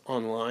place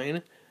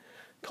online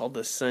called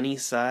the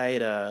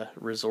Sunnyside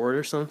Resort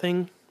or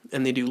something.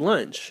 And they do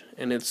lunch.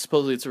 And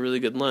supposedly it's a really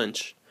good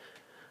lunch.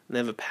 And they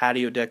have a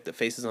patio deck that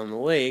faces on the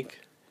lake.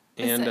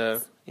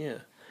 And, yeah.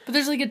 But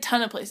there's, like, a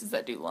ton of places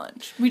that do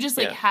lunch. We just,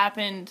 like, Yeah.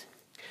 happened...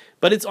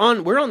 But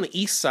we're on the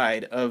east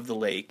side of the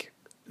lake.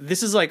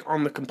 This is, like,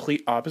 on the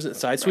complete opposite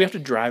side, so we have to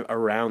drive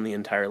around the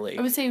entire lake.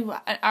 I would say,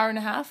 what, an hour and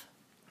a half?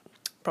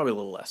 Probably a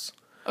little less.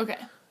 Okay.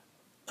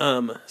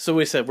 So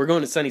we said, we're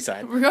going to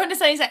Sunnyside. We're going to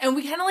Sunnyside, and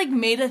we kind of, like,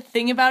 made a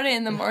thing about it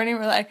in the morning.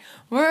 We're like,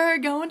 we're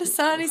going to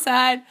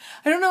Sunnyside.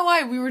 I don't know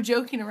why. We were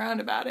joking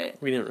around about it.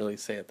 We didn't really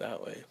say it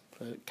that way.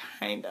 But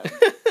Kind of.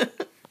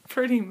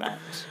 Pretty much.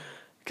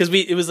 because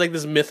it was, like,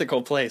 this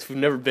mythical place we've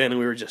never been and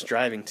we were just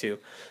driving to.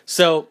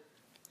 So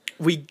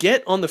we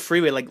get on the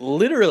freeway, like,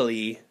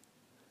 literally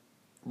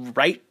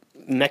right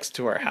next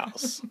to our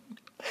house.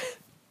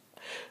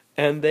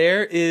 And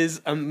there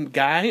is a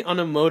guy on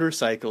a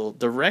motorcycle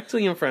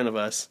directly in front of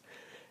us,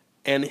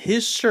 and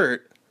his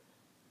shirt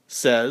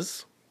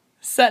says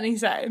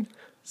Sunnyside.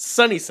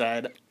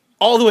 Sunnyside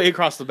all the way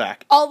across the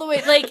back. All the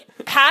way, like,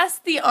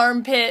 past the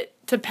armpit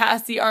to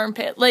past the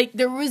armpit. Like,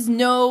 there was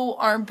no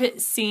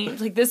armpit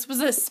seams. Like, this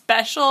was a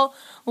special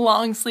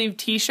long sleeve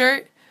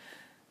t-shirt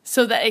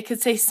so that it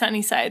could say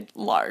Sunnyside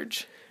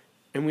large.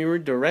 And we were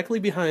directly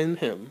behind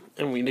him,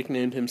 and we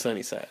nicknamed him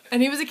Sunnyside.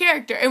 And he was a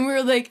character. And we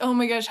were like, oh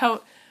my gosh,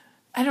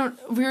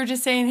 we were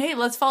just saying, hey,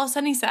 let's follow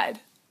Sunnyside.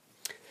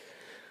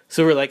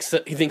 So we're like,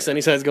 he thinks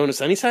Sunnyside's going to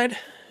Sunnyside?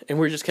 And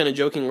we're just kind of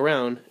joking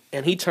around.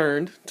 And he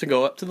turned to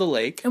go up to the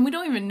lake. And we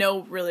don't even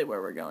know really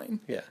where we're going.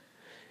 Yeah.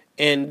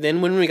 And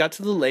then when we got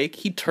to the lake,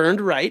 he turned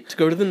right to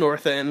go to the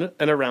north end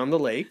and around the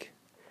lake.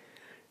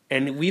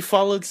 And we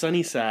followed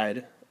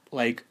Sunnyside,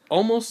 like,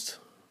 almost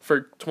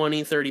for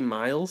 20, 30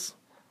 miles,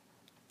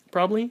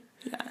 probably.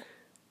 Yeah.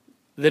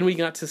 Then we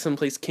got to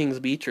someplace, Kings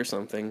Beach or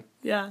something.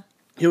 Yeah.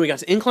 Here we got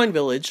to Incline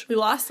Village. We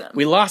lost him.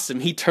 We lost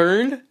him. He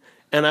turned,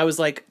 and I was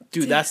like,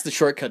 dude, that's the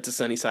shortcut to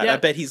Sunnyside. Yeah. I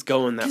bet he's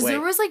going that way.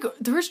 Because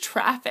there was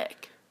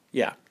traffic.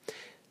 Yeah.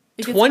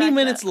 It gets 20 backed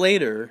minutes up.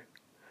 later,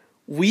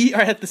 we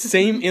are at the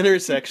same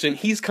intersection.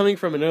 He's coming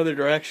from another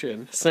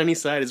direction.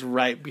 Sunnyside is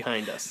right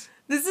behind us.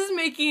 This is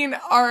making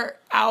our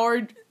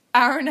hour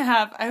and a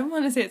half, I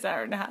want to say it's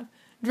hour and a half,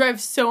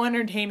 drive so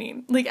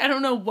entertaining. Like, I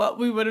don't know what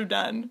we would have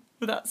done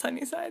without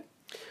Sunnyside.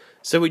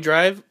 So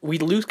we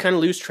lose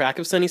track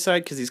of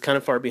Sunnyside because he's kind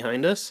of far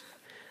behind us.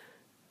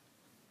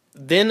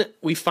 Then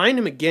we find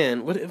him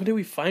again. What did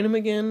we find him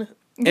again?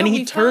 No,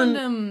 we found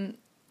him.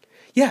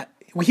 Yeah,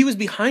 he was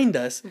behind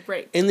us.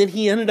 Right. And then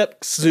he ended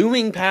up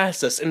zooming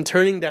past us and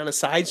turning down a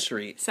side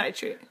street. Side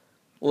street.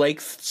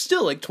 Like,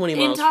 still like 20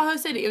 miles. In Tahoe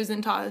City. It was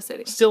in Tahoe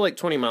City. Still like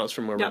 20 miles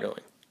from where Yep. we're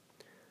going.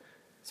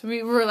 So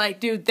we were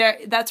like, dude,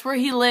 that's where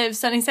he lives.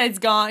 Sunnyside's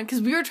gone.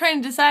 Because we were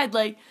trying to decide,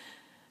 like,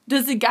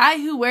 does the guy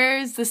who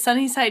wears the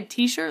Sunnyside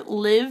t-shirt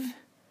live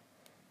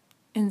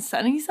in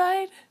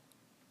Sunnyside?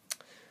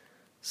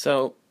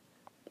 So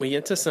we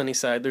get to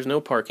Sunnyside. There's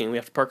no parking. We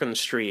have to park on the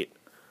street.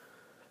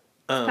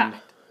 Packed.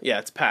 Yeah,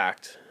 it's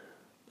packed.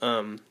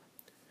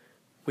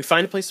 We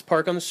find a place to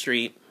park on the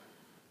street.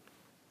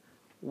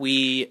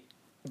 We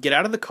get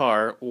out of the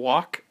car,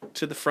 walk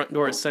to the front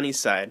door at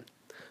Sunnyside.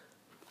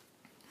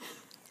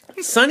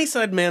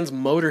 Sunnyside man's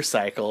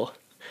motorcycle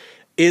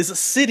is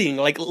sitting,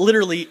 like,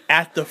 literally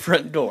at the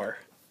front door.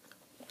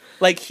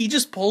 Like, he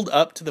just pulled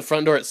up to the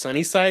front door at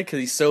Sunnyside because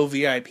he's so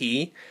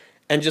VIP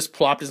and just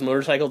plopped his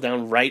motorcycle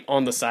down right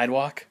on the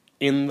sidewalk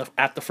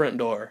at the front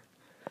door.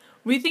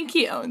 We think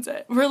he owns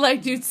it. We're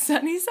like, dude,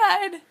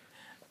 Sunnyside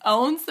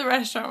owns the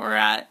restaurant we're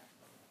at.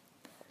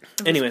 It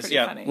was Anyways, pretty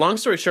yeah, funny. long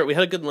story short, we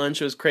had a good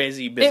lunch. It was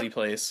crazy, busy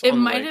place. It on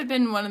the might lake. have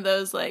been one of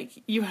those,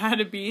 like, you had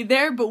to be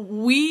there, but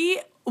we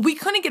we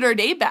couldn't get our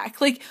day back.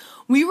 Like,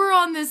 we were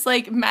on this,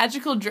 like,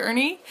 magical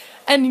journey,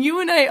 and you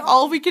and I,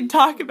 all we could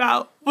talk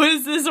about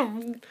was this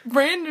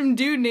random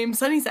dude named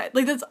Sunnyside.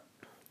 Like, that's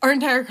our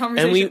entire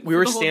conversation. And we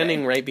were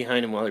standing right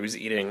behind him while he was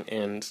eating,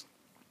 and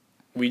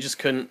we just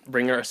couldn't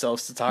bring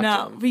ourselves to talk to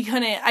him. No, we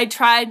couldn't. I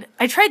tried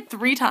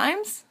 3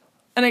 times,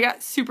 and I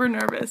got super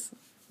nervous.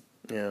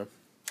 Yeah.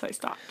 So I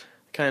stopped.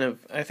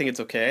 I think it's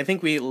okay. I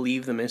think we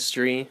leave the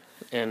mystery,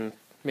 and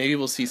maybe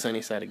we'll see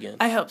Sunnyside again.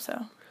 I hope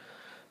so.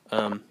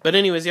 But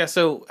anyways, yeah,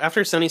 so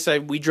after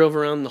Sunnyside, we drove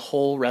around the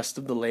whole rest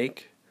of the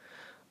lake.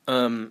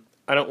 I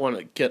don't want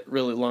to get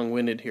really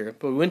long-winded here,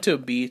 but we went to a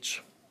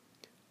beach.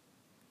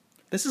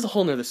 This is a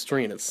whole nother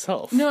story in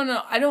itself.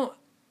 No, I don't...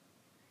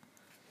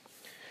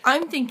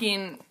 I'm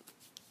thinking...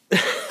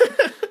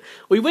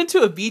 We went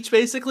to a beach,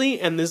 basically,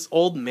 and this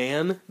old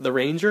man, the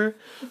ranger,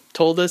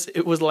 told us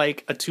it was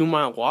like a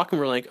 2-mile walk,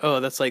 and we're like, oh,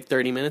 that's like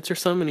 30 minutes or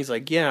something, and he's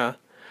like, yeah.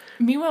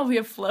 Meanwhile, we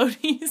have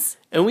floaties.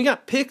 And we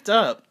got picked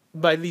up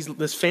by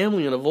this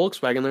family in a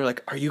Volkswagen. They're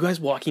like, are you guys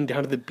walking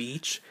down to the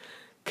beach?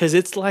 Because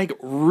it's, like,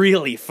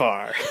 really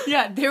far.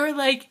 Yeah, they were,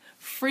 like,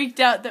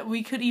 freaked out that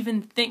we could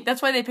even think.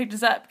 That's why they picked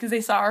us up, because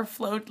they saw our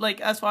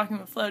us walking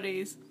with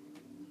floaties.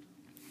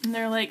 And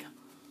they're like,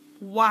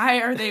 why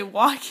are they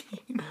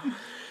walking?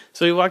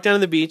 So we walked down to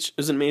the beach. It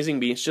was an amazing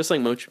beach, just like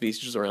most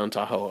beaches around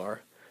Tahoe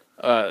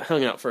are.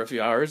 Hung out for a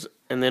few hours,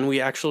 and then we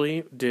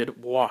actually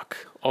did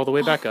walk all the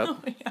way back up.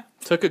 Oh, yeah.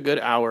 Took a good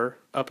hour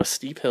up a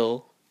steep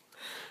hill.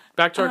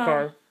 Back to our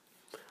car.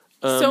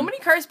 So many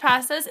cars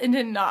passed us and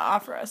did not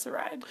offer us a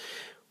ride.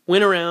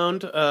 Went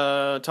around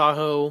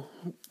Tahoe,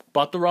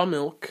 bought the raw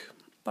milk.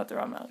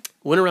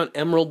 Went around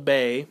Emerald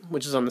Bay,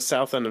 which is on the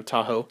south end of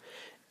Tahoe,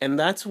 and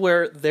that's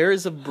where there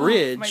is a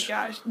bridge. Oh my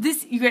gosh.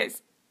 This, you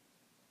guys,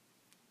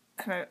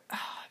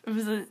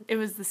 it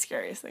was the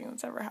scariest thing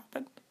that's ever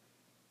happened.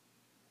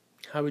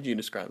 How would you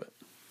describe it?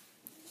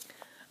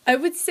 I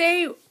would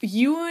say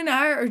you and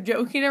I are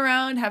joking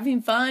around,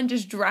 having fun,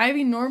 just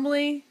driving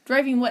normally.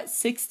 Driving, what,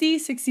 60,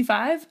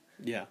 65?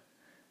 Yeah.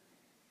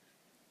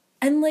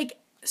 And, like,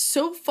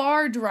 so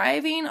far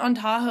driving on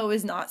Tahoe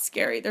is not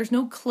scary. There's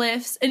no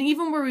cliffs. And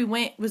even where we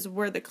went was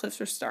where the cliffs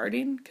were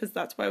starting, because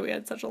that's why we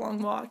had such a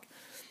long walk.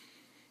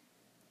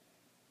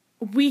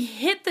 We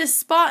hit this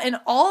spot, and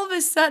all of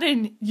a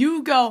sudden,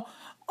 you go,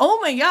 oh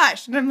my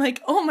gosh. And I'm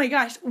like, oh my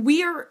gosh,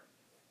 we're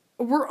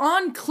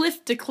on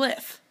cliff to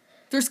cliff.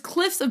 There's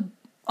cliffs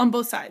on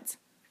both sides.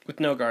 With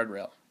no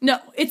guardrail. No,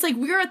 it's like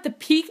we're at the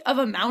peak of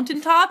a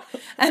mountaintop,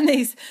 and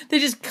they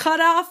just cut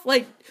off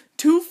like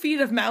 2 feet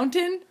of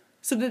mountain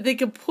so that they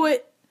could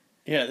put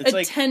it's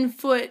like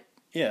 10-foot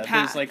path.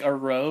 There's like a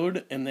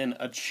road and then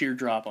a sheer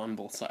drop on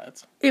both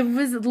sides. It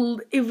was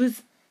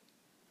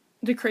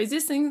the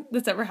craziest thing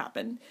that's ever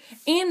happened.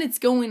 And it's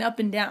going up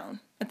and down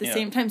at the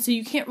same time, so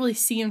you can't really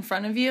see in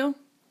front of you.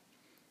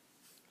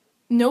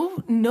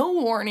 No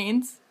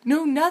warnings.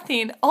 No,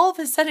 nothing. All of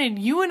a sudden,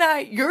 you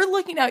and you're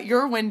looking out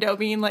your window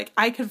being like,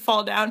 I could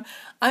fall down.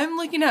 I'm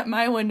looking at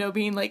my window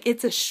being like,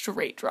 it's a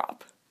straight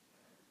drop.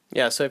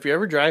 Yeah, so if you're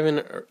ever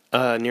driving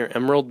near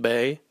Emerald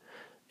Bay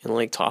in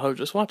Lake Tahoe,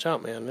 just watch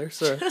out, man.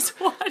 There's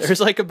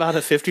like about a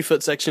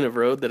 50-foot section of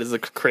road that is the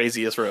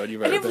craziest road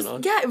you've ever been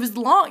on. Yeah, it was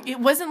long. It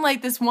wasn't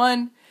like this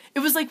one. It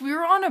was like we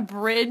were on a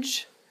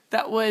bridge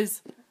that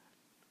was...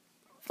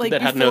 Like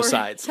that had no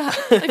sides. Yeah,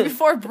 like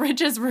before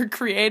bridges were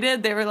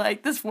created, they were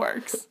like, this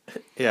works.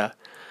 Yeah.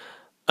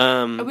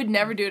 I would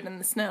never do it in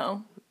the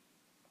snow.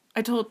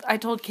 I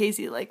told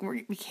Casey, like,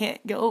 we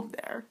can't go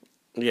there.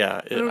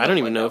 Yeah, I don't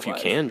even know if you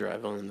can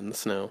drive on in the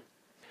snow.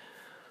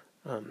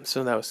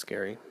 So that was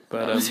scary.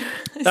 But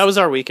that was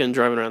our weekend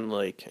driving around the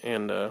lake.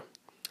 And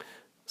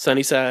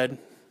Sunnyside,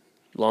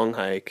 long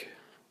hike,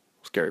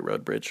 scary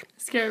road bridge.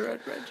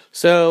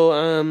 So,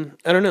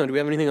 I don't know. Do we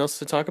have anything else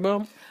to talk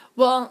about?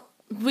 Well...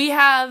 We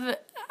have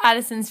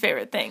Addison's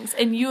favorite things,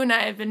 and you and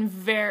I have been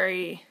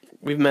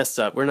We've messed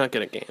up. We're not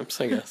good at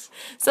games, I guess.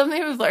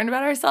 Something we've learned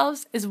about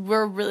ourselves is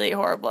we're really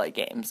horrible at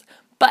games.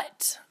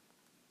 But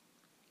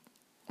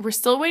we're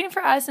still waiting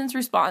for Addison's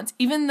response,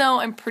 even though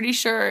I'm pretty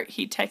sure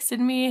he texted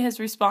me his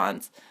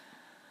response.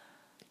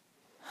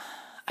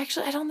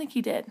 Actually, I don't think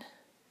he did.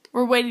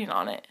 We're waiting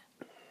on it.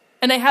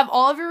 And I have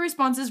all of your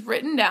responses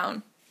written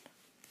down,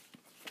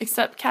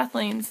 except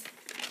Kathleen's.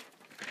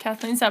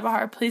 Kathleen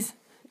Sabahar, please...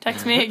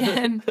 Text me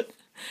again.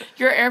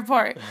 Your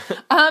airport.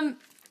 I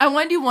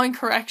want to do one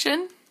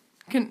correction.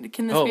 Can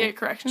this be a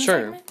correction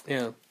segment?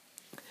 Yeah.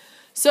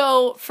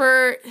 So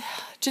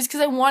just because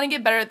I want to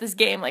get better at this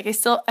game, like I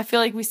feel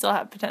like we still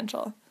have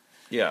potential.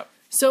 Yeah.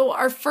 So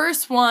our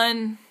first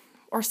one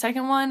or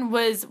second one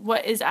was,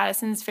 what is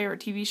Addison's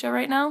favorite TV show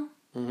right now?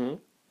 Mm-hmm.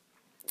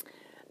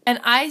 And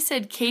I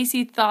said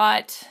Casey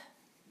thought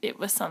it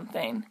was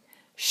something.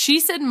 She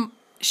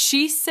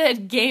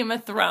said Game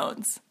of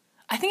Thrones.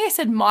 I think I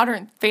said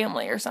Modern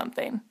Family or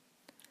something.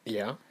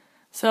 Yeah.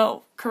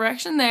 So,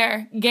 correction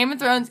there. Game of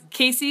Thrones.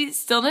 Casey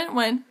still didn't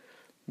win.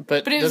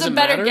 But it was a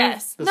better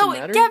guess. Does it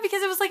matter? Yeah,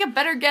 because it was like a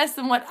better guess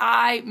than what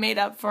I made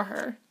up for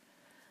her.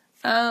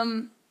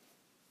 I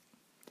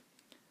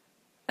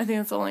think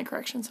that's the only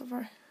correction so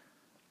far.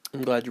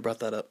 I'm glad you brought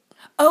that up.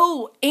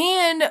 Oh,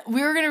 and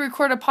we were going to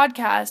record a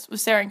podcast with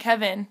Sarah and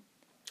Kevin.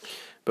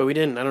 But we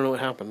didn't. I don't know what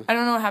happened. I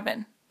don't know what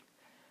happened.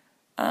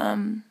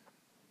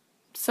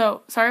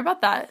 So, sorry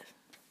about that.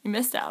 You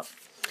missed out.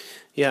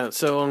 Yeah,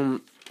 so,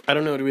 I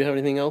don't know. Do we have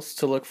anything else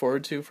to look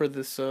forward to for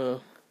this,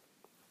 till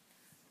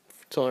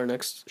our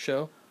next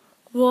show?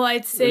 Well,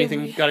 I'd say...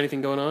 Got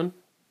anything going on?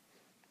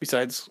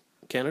 Besides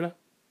Canada?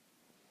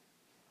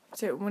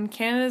 So, when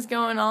Canada's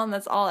going on,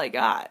 that's all I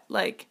got.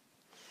 Like...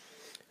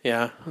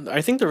 Yeah,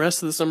 I think the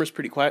rest of the summer's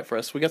pretty quiet for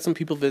us. We got some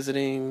people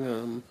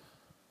visiting,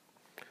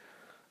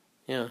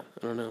 yeah,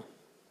 I don't know.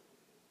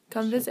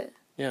 Come visit.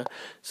 Yeah,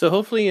 so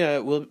hopefully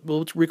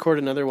we'll record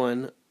another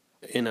one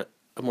in a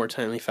more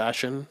timely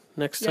fashion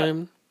next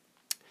time.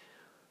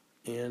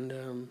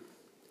 And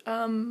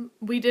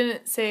we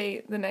didn't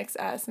say the next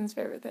Addison's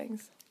favorite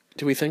things.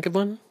 Do we think of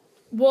one?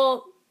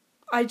 Well,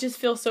 I just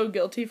feel so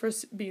guilty for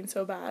being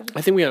so bad.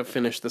 I think we gotta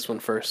finish this one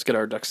first, get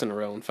our ducks in a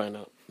row, and find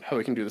out how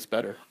we can do this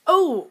better.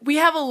 Oh, we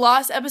have a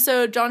lost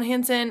episode, John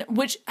Hanson,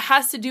 which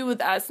has to do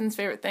with Addison's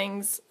favorite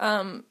things.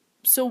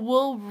 So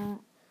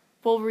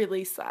we'll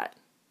release that.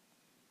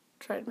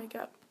 Try to make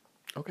up.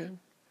 Okay.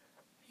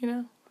 You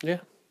know? Yeah.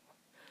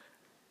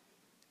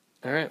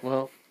 All right.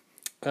 Well,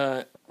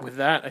 with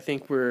that, I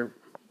think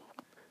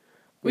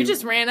we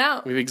just ran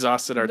out. We've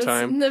exhausted our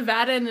time.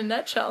 Nevada in a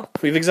nutshell.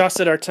 We've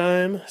exhausted our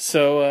time.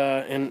 So,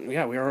 and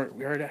yeah, we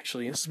are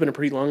actually. This has been a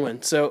pretty long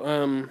one. So,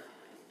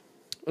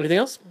 anything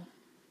else?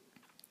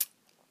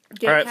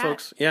 Get all right, cat.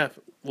 folks. Yeah,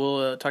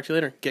 we'll talk to you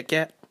later. Get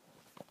cat.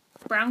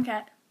 Brown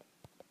cat.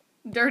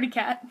 Dirty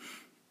cat.